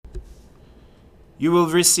You will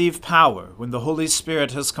receive power when the Holy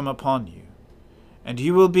Spirit has come upon you, and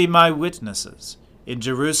you will be my witnesses in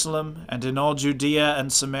Jerusalem and in all Judea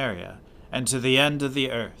and Samaria, and to the end of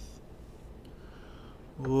the earth.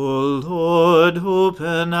 O Lord,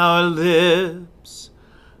 open our lips,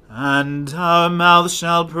 and our mouth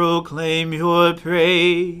shall proclaim your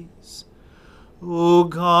praise. O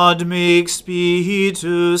God, make speed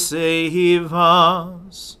to save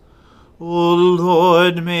us. O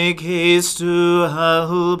Lord, make haste to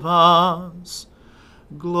help us.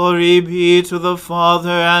 Glory be to the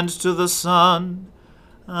Father, and to the Son,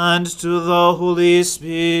 and to the Holy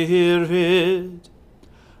Spirit,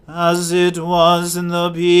 as it was in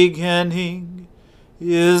the beginning,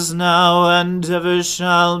 is now, and ever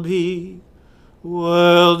shall be,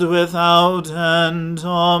 world without end.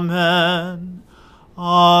 Amen.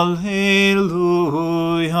 Alleluia.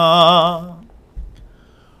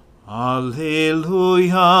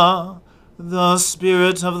 Alleluia. The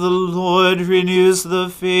Spirit of the Lord renews the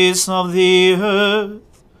face of the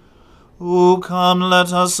earth. O come,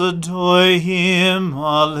 let us adore him.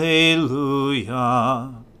 Alleluia.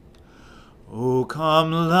 O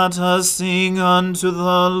come, let us sing unto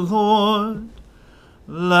the Lord.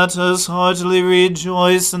 Let us heartily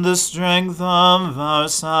rejoice in the strength of our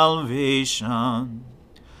salvation.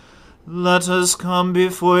 Let us come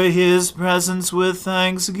before his presence with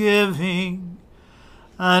thanksgiving,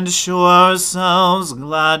 and show ourselves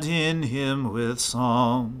glad in him with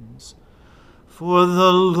psalms. For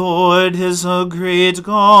the Lord is a great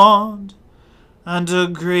God, and a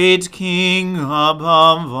great King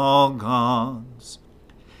above all gods.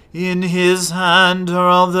 In his hand are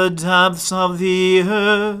all the depths of the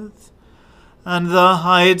earth, and the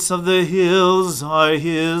heights of the hills are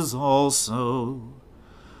his also.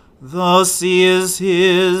 The sea is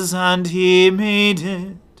his, and he made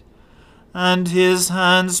it, and his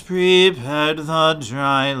hands prepared the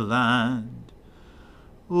dry land.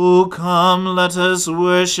 O come, let us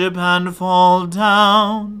worship and fall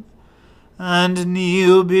down, and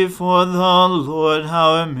kneel before the Lord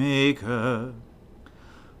our Maker.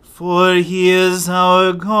 For he is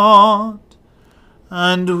our God,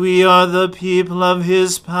 and we are the people of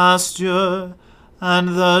his pasture, and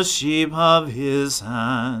the sheep of his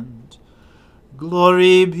hand.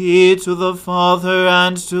 Glory be to the Father,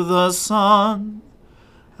 and to the Son,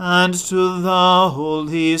 and to the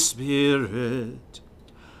Holy Spirit,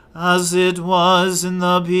 as it was in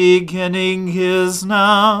the beginning, is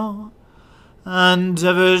now, and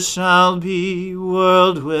ever shall be,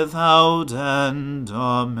 world without end.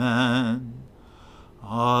 Amen.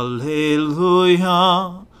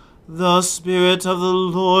 Alleluia. The Spirit of the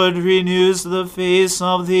Lord renews the face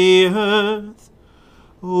of the earth.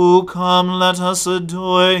 O come, let us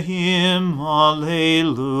adore him.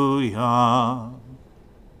 Alleluia.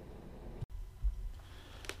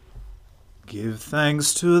 Give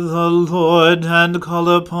thanks to the Lord, and call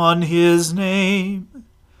upon his name.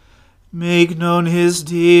 Make known his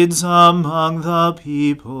deeds among the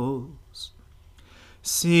peoples.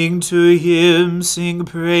 Sing to him, sing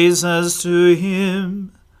praises to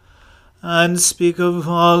him, and speak of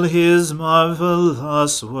all his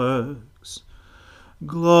marvelous works.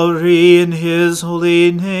 Glory in his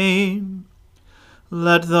holy name.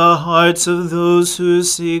 Let the hearts of those who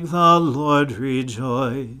seek the Lord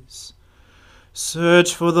rejoice.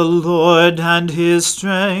 Search for the Lord and his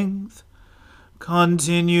strength.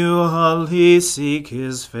 Continually seek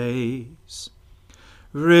his face.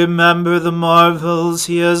 Remember the marvels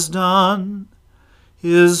he has done,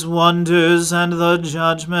 his wonders and the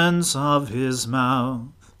judgments of his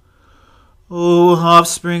mouth. O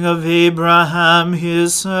offspring of Abraham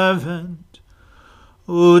his servant,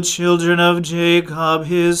 O children of Jacob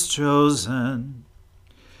his chosen.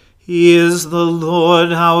 He is the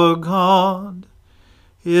Lord our God.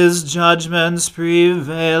 His judgments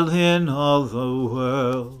prevail in all the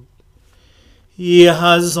world. He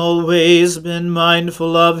has always been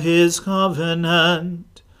mindful of his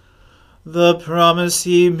covenant, the promise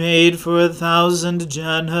he made for 1,000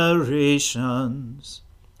 generations,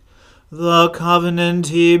 the covenant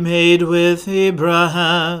he made with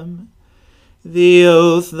Abraham, the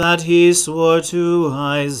oath that he swore to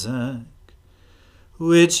Isaac,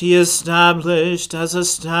 which he established as a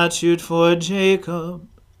statute for Jacob,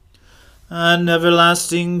 an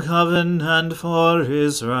everlasting covenant for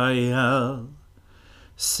Israel,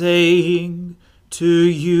 saying, To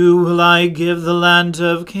you will I give the land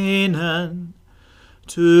of Canaan,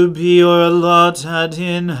 to be your allotted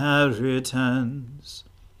inheritance.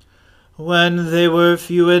 When they were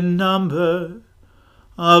few in number,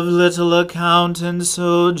 of little account and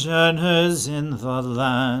sojourners in the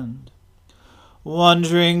land,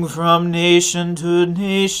 wandering from nation to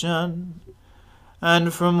nation,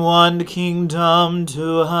 and from one kingdom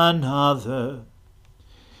to another.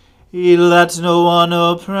 He let no one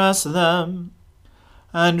oppress them,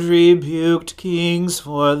 and rebuked kings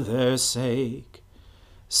for their sake,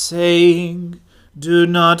 saying, Do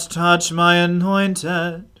not touch my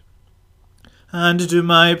anointed, and do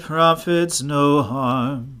my prophets no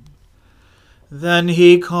harm. Then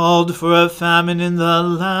he called for a famine in the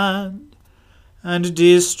land, and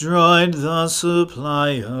destroyed the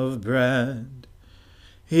supply of bread.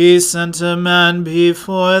 He sent a man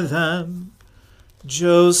before them,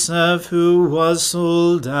 Joseph, who was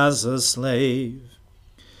sold as a slave.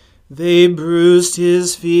 They bruised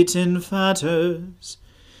his feet in fetters,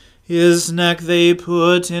 his neck they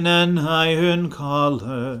put in an iron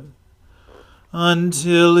collar,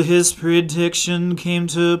 until his prediction came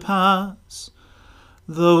to pass.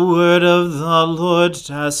 The word of the Lord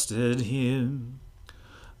tested him.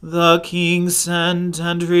 The king sent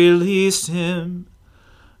and released him.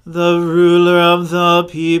 The ruler of the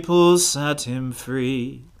people set him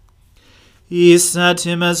free. He set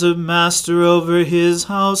him as a master over his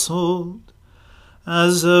household,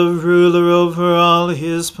 as a ruler over all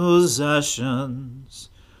his possessions,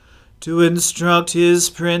 to instruct his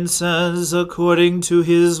princes according to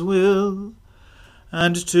his will,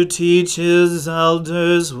 and to teach his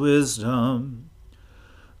elders wisdom.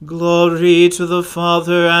 Glory to the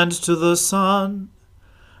Father, and to the Son,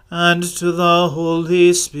 and to the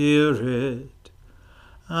Holy Spirit,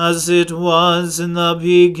 as it was in the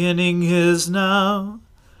beginning, is now,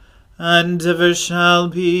 and ever shall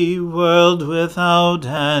be, world without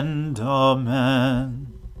end.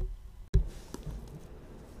 Amen.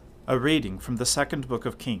 A reading from the second book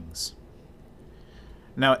of Kings.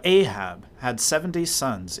 Now Ahab had 70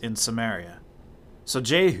 sons in Samaria. So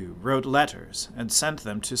Jehu wrote letters and sent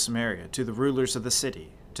them to Samaria, to the rulers of the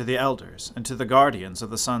city, to the elders, and to the guardians of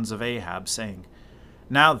the sons of Ahab, saying,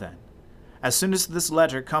 Now then, as soon as this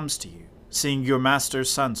letter comes to you, seeing your master's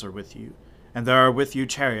sons are with you, and there are with you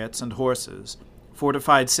chariots and horses,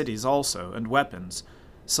 fortified cities also, and weapons,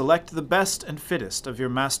 select the best and fittest of your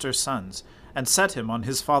master's sons, and set him on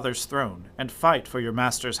his father's throne, and fight for your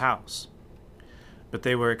master's house. But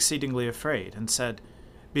they were exceedingly afraid, and said,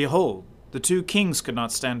 Behold, the 2 kings could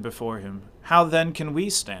not stand before him. How then can we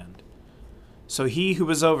stand? So he who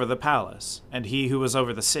was over the palace, and he who was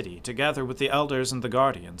over the city, together with the elders and the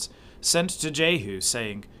guardians, sent to Jehu,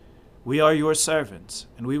 saying, We are your servants,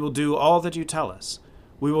 and we will do all that you tell us.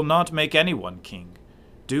 We will not make anyone king.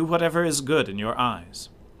 Do whatever is good in your eyes.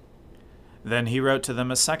 Then he wrote to them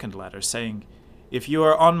a second letter, saying, If you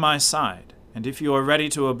are on my side, and if you are ready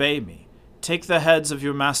to obey me, take the heads of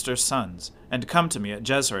your master's sons, and come to me at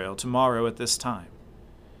Jezreel tomorrow at this time.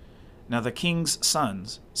 Now the king's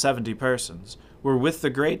sons, 70 persons, were with the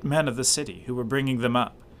great men of the city, who were bringing them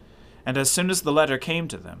up. And as soon as the letter came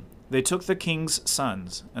to them, they took the king's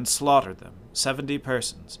sons, and slaughtered them, 70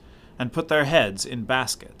 persons, and put their heads in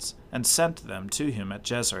baskets, and sent them to him at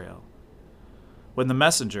Jezreel. When the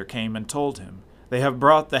messenger came and told him, They have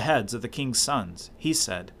brought the heads of the king's sons, he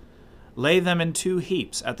said, Lay them in 2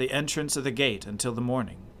 heaps at the entrance of the gate until the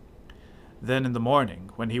morning. Then in the morning,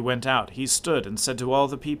 when he went out, he stood and said to all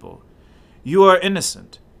the people, You are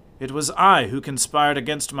innocent. It was I who conspired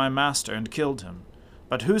against my master and killed him.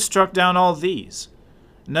 But who struck down all these?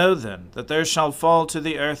 Know then that there shall fall to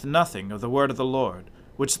the earth nothing of the word of the Lord,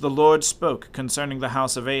 which the Lord spoke concerning the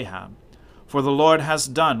house of Ahab. For the Lord has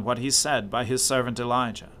done what he said by his servant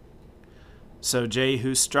Elijah. So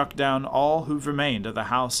Jehu struck down all who remained of the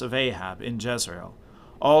house of Ahab in Jezreel,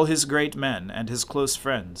 all his great men and his close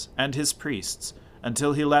friends, and his priests,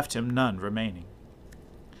 until he left him none remaining.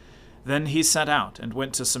 Then he set out and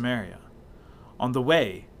went to Samaria. On the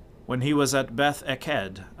way, when he was at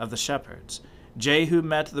Beth-Eked of the shepherds, Jehu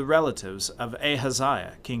met the relatives of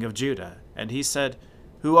Ahaziah, king of Judah, and he said,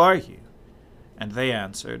 Who are you? And they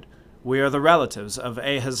answered, We are the relatives of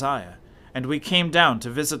Ahaziah, and we came down to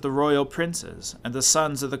visit the royal princes and the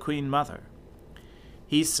sons of the queen mother.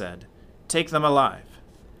 He said, Take them alive.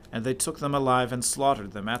 And they took them alive and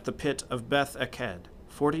slaughtered them at the pit of Beth-Eked,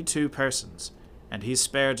 42 persons, and he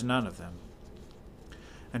spared none of them.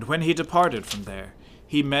 And when he departed from there,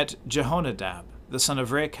 he met Jehonadab, the son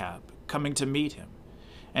of Rechab, coming to meet him.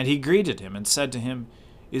 And he greeted him and said to him,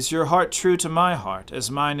 Is your heart true to my heart,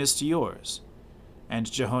 as mine is to yours? And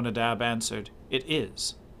Jehonadab answered, It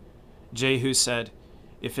is. Jehu said,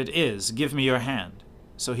 If it is, give me your hand.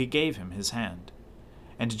 So he gave him his hand.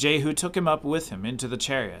 And Jehu took him up with him into the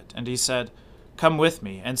chariot, and he said, Come with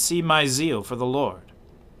me, and see my zeal for the Lord.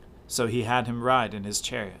 So he had him ride in his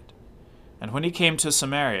chariot. And when he came to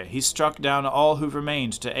Samaria, he struck down all who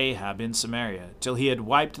remained to Ahab in Samaria, till he had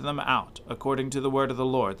wiped them out, according to the word of the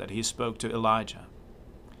Lord that he spoke to Elijah.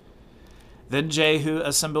 Then Jehu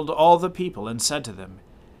assembled all the people, and said to them,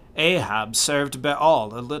 Ahab served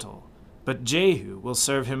Baal a little, but Jehu will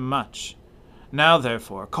serve him much. Now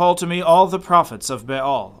therefore call to me all the prophets of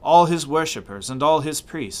Baal, all his worshippers, and all his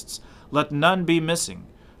priests. Let none be missing,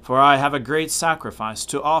 for I have a great sacrifice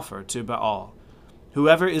to offer to Baal.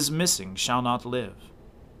 Whoever is missing shall not live.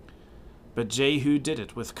 But Jehu did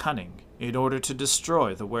it with cunning, in order to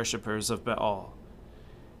destroy the worshippers of Baal.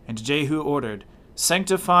 And Jehu ordered,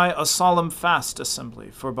 Sanctify a solemn fast assembly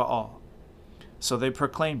for Baal. So they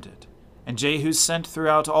proclaimed it. And Jehu sent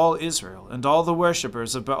throughout all Israel, and all the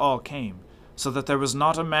worshippers of Baal came, so that there was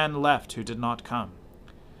not a man left who did not come.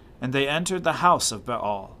 And they entered the house of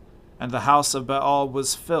Baal, and the house of Baal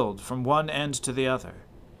was filled from one end to the other.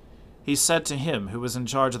 He said to him who was in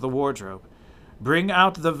charge of the wardrobe, Bring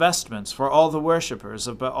out the vestments for all the worshippers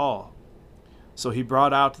of Baal. So he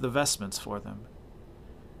brought out the vestments for them.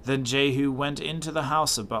 Then Jehu went into the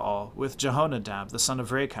house of Baal with Jehonadab the son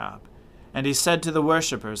of Rechab, and he said to the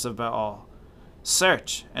worshippers of Baal,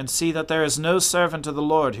 Search, and see that there is no servant of the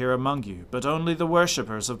Lord here among you, but only the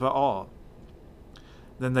worshippers of Baal.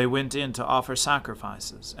 Then they went in to offer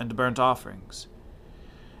sacrifices and burnt offerings.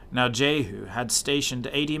 Now Jehu had stationed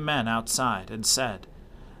 80 men outside, and said,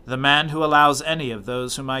 The man who allows any of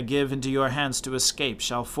those whom I give into your hands to escape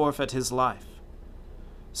shall forfeit his life.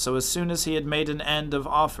 So as soon as he had made an end of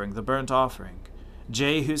offering the burnt offering,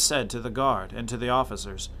 Jehu said to the guard and to the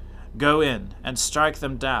officers, Go in, and strike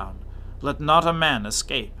them down. Let not a man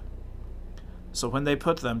escape. So when they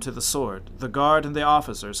put them to the sword, the guard and the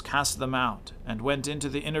officers cast them out, and went into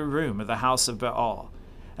the inner room of the house of Baal.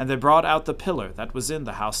 And they brought out the pillar that was in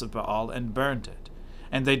the house of Baal, and burned it.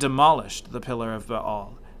 And they demolished the pillar of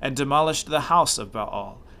Baal, and demolished the house of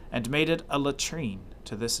Baal, and made it a latrine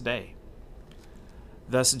to this day.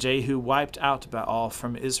 Thus Jehu wiped out Baal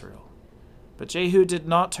from Israel. But Jehu did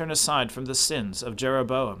not turn aside from the sins of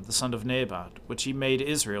Jeroboam the son of Nebat, which he made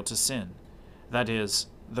Israel to sin, that is,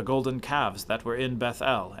 the golden calves that were in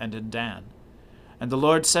Bethel and in Dan. And the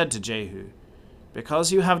Lord said to Jehu,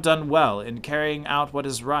 Because you have done well in carrying out what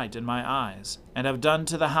is right in my eyes, and have done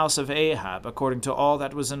to the house of Ahab according to all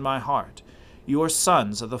that was in my heart, your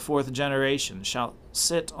sons of the 4th generation shall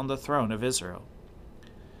sit on the throne of Israel.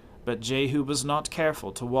 But Jehu was not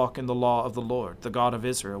careful to walk in the law of the Lord, the God of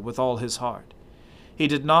Israel, with all his heart. He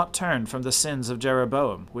did not turn from the sins of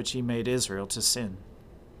Jeroboam, which he made Israel to sin.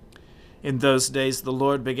 In those days the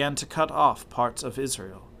Lord began to cut off parts of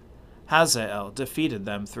Israel. Hazael defeated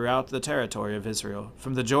them throughout the territory of Israel,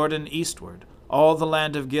 from the Jordan eastward, all the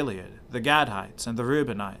land of Gilead, the Gadites and the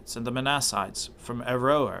Reubenites and the Manassites, from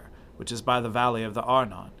Aroer, which is by the valley of the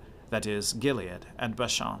Arnon, that is, Gilead and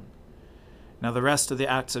Bashan. Now the rest of the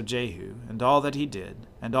acts of Jehu, and all that he did,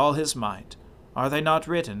 and all his might, are they not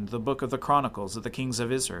written in the book of the Chronicles of the kings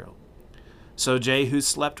of Israel? So Jehu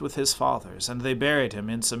slept with his fathers, and they buried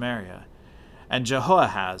him in Samaria. And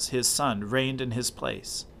Jehoahaz his son reigned in his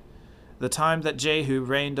place. The time that Jehu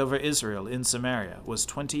reigned over Israel in Samaria was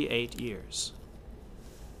 28 years.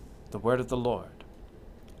 The word of the Lord.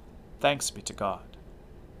 Thanks be to God.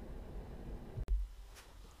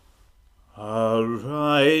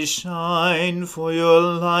 Arise, shine, for your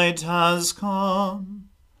light has come,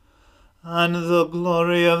 and the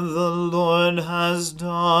glory of the Lord has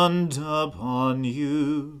dawned upon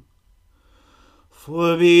you.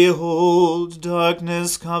 For behold,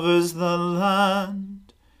 darkness covers the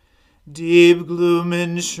land, deep gloom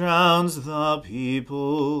enshrouds the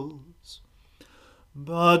peoples.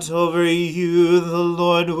 But over you the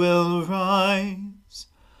Lord will rise,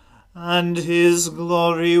 and his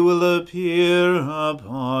glory will appear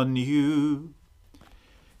upon you.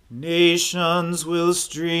 Nations will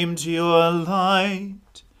stream to your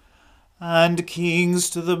light, and kings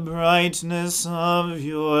to the brightness of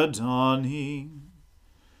your dawning.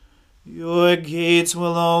 Your gates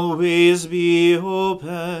will always be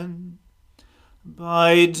open.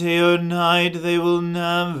 By day or night they will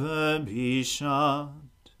never be shut.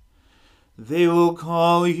 They will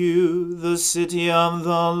call you the city of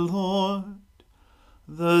the Lord,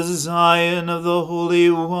 the Zion of the Holy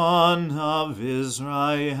One of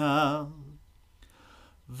Israel.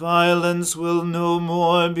 Violence will no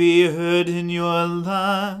more be heard in your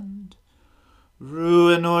land,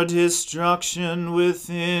 ruin or destruction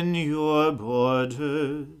within your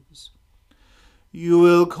borders. You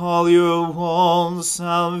will call your walls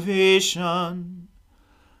salvation,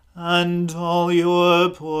 and all your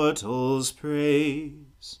portals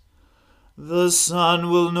praise. The sun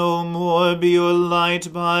will no more be your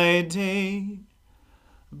light by day.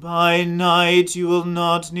 By night you will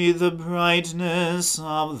not need the brightness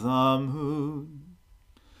of the moon.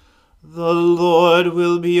 The Lord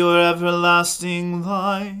will be your everlasting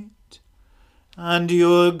light, and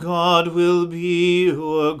your God will be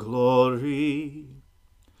your glory.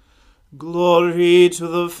 Glory to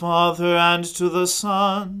the Father, and to the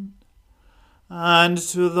Son, and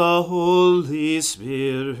to the Holy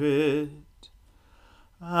Spirit,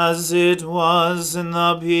 as it was in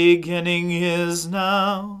the beginning, is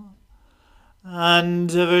now,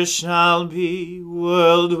 and ever shall be,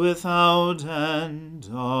 world without end.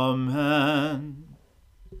 Amen.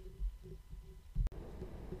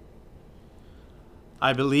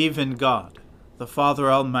 I believe in God, the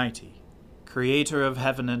Father Almighty, creator of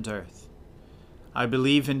heaven and earth. I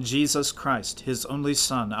believe in Jesus Christ, his only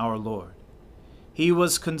Son, our Lord. He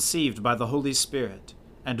was conceived by the Holy Spirit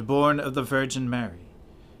and born of the Virgin Mary.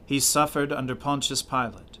 He suffered under Pontius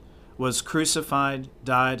Pilate, was crucified,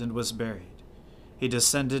 died, and was buried. He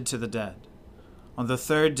descended to the dead. On the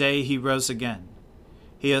third day he rose again.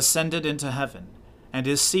 He ascended into heaven, and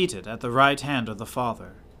is seated at the right hand of the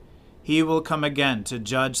Father. He will come again to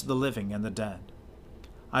judge the living and the dead.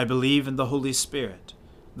 I believe in the Holy Spirit,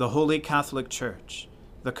 the Holy Catholic Church,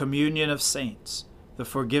 the communion of saints, the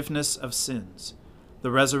forgiveness of sins,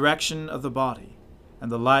 the resurrection of the body,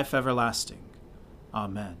 and the life everlasting.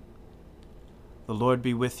 Amen. The Lord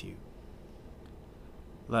be with you.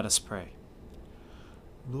 Let us pray.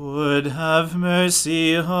 Lord, have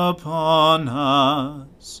mercy upon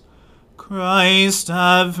us. Christ,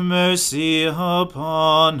 have mercy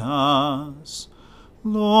upon us.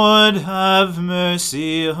 Lord, have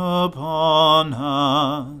mercy upon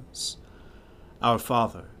us. Our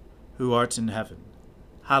Father, who art in heaven,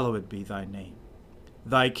 hallowed be thy name.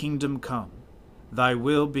 Thy kingdom come, thy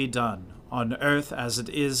will be done, on earth as it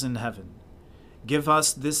is in heaven. Give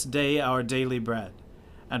us this day our daily bread,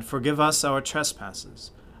 and forgive us our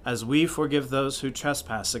trespasses, as we forgive those who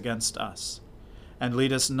trespass against us. And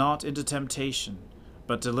lead us not into temptation,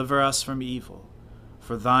 but deliver us from evil.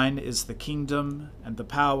 For thine is the kingdom, and the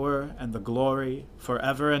power, and the glory,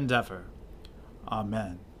 forever and ever.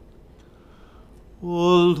 Amen.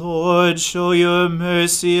 O Lord, show your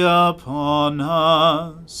mercy upon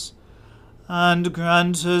us, and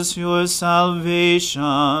grant us your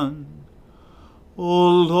salvation. O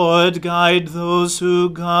Lord, guide those who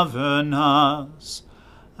govern us,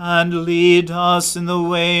 and lead us in the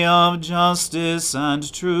way of justice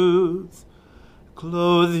and truth.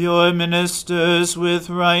 Clothe your ministers with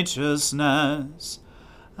righteousness,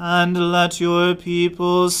 and let your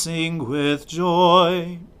people sing with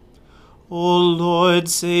joy. O Lord,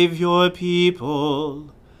 save your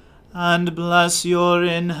people, and bless your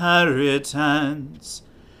inheritance.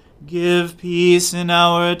 Give peace in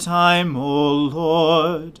our time, O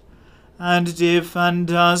Lord, and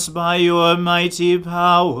defend us by your mighty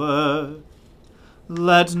power.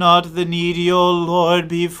 Let not the needy, O Lord,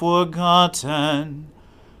 be forgotten,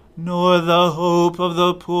 nor the hope of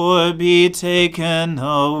the poor be taken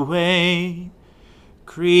away.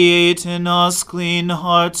 Create in us clean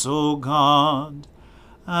hearts, O God,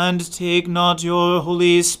 and take not your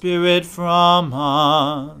Holy Spirit from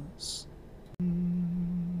us.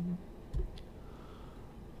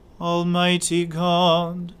 Almighty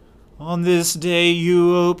God, on this day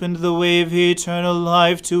you opened the way of eternal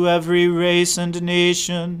life to every race and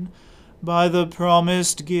nation by the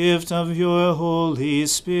promised gift of your Holy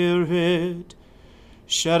Spirit.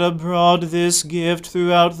 Shed abroad this gift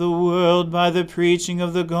throughout the world by the preaching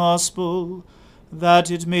of the gospel,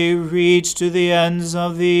 that it may reach to the ends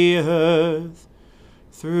of the earth.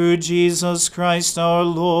 Through Jesus Christ our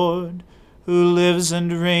Lord, who lives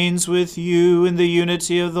and reigns with you in the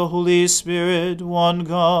unity of the Holy Spirit, one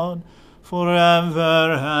God,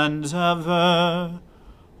 forever and ever.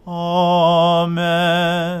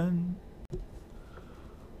 Amen.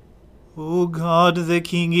 O God, the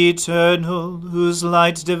King eternal, whose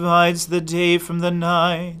light divides the day from the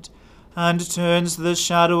night, and turns the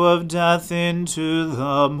shadow of death into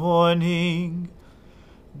the morning,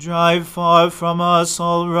 drive far from us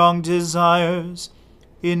all wrong desires,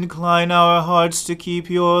 incline our hearts to keep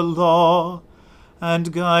your law,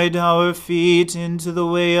 and guide our feet into the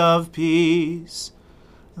way of peace,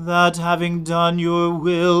 that having done your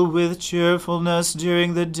will with cheerfulness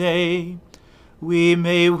during the day, we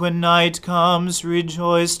may, when night comes,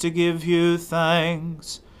 rejoice to give you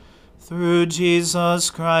thanks. Through Jesus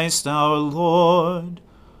Christ our Lord.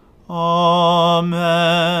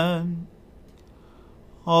 Amen.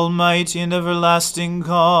 Almighty and everlasting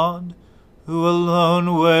God, who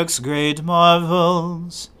alone works great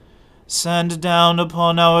marvels, Send down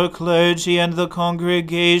upon our clergy and the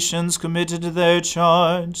congregations committed to their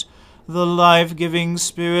charge the life-giving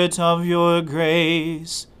Spirit of your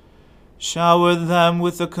grace. Shower them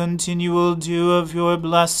with the continual dew of your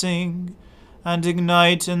blessing, and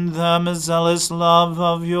ignite in them a zealous love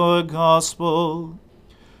of your gospel.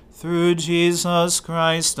 Through Jesus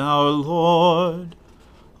Christ our Lord.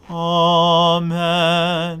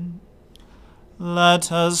 Amen.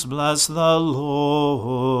 Let us bless the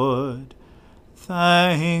Lord.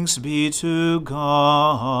 Thanks be to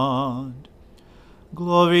God.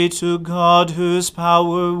 Glory to God, whose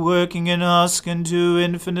power working in us can do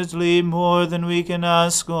infinitely more than we can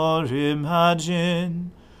ask or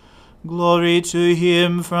imagine. Glory to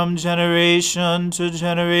him from generation to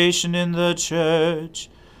generation in the church,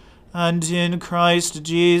 and in Christ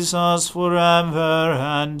Jesus forever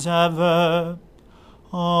and ever.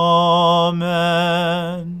 Amen.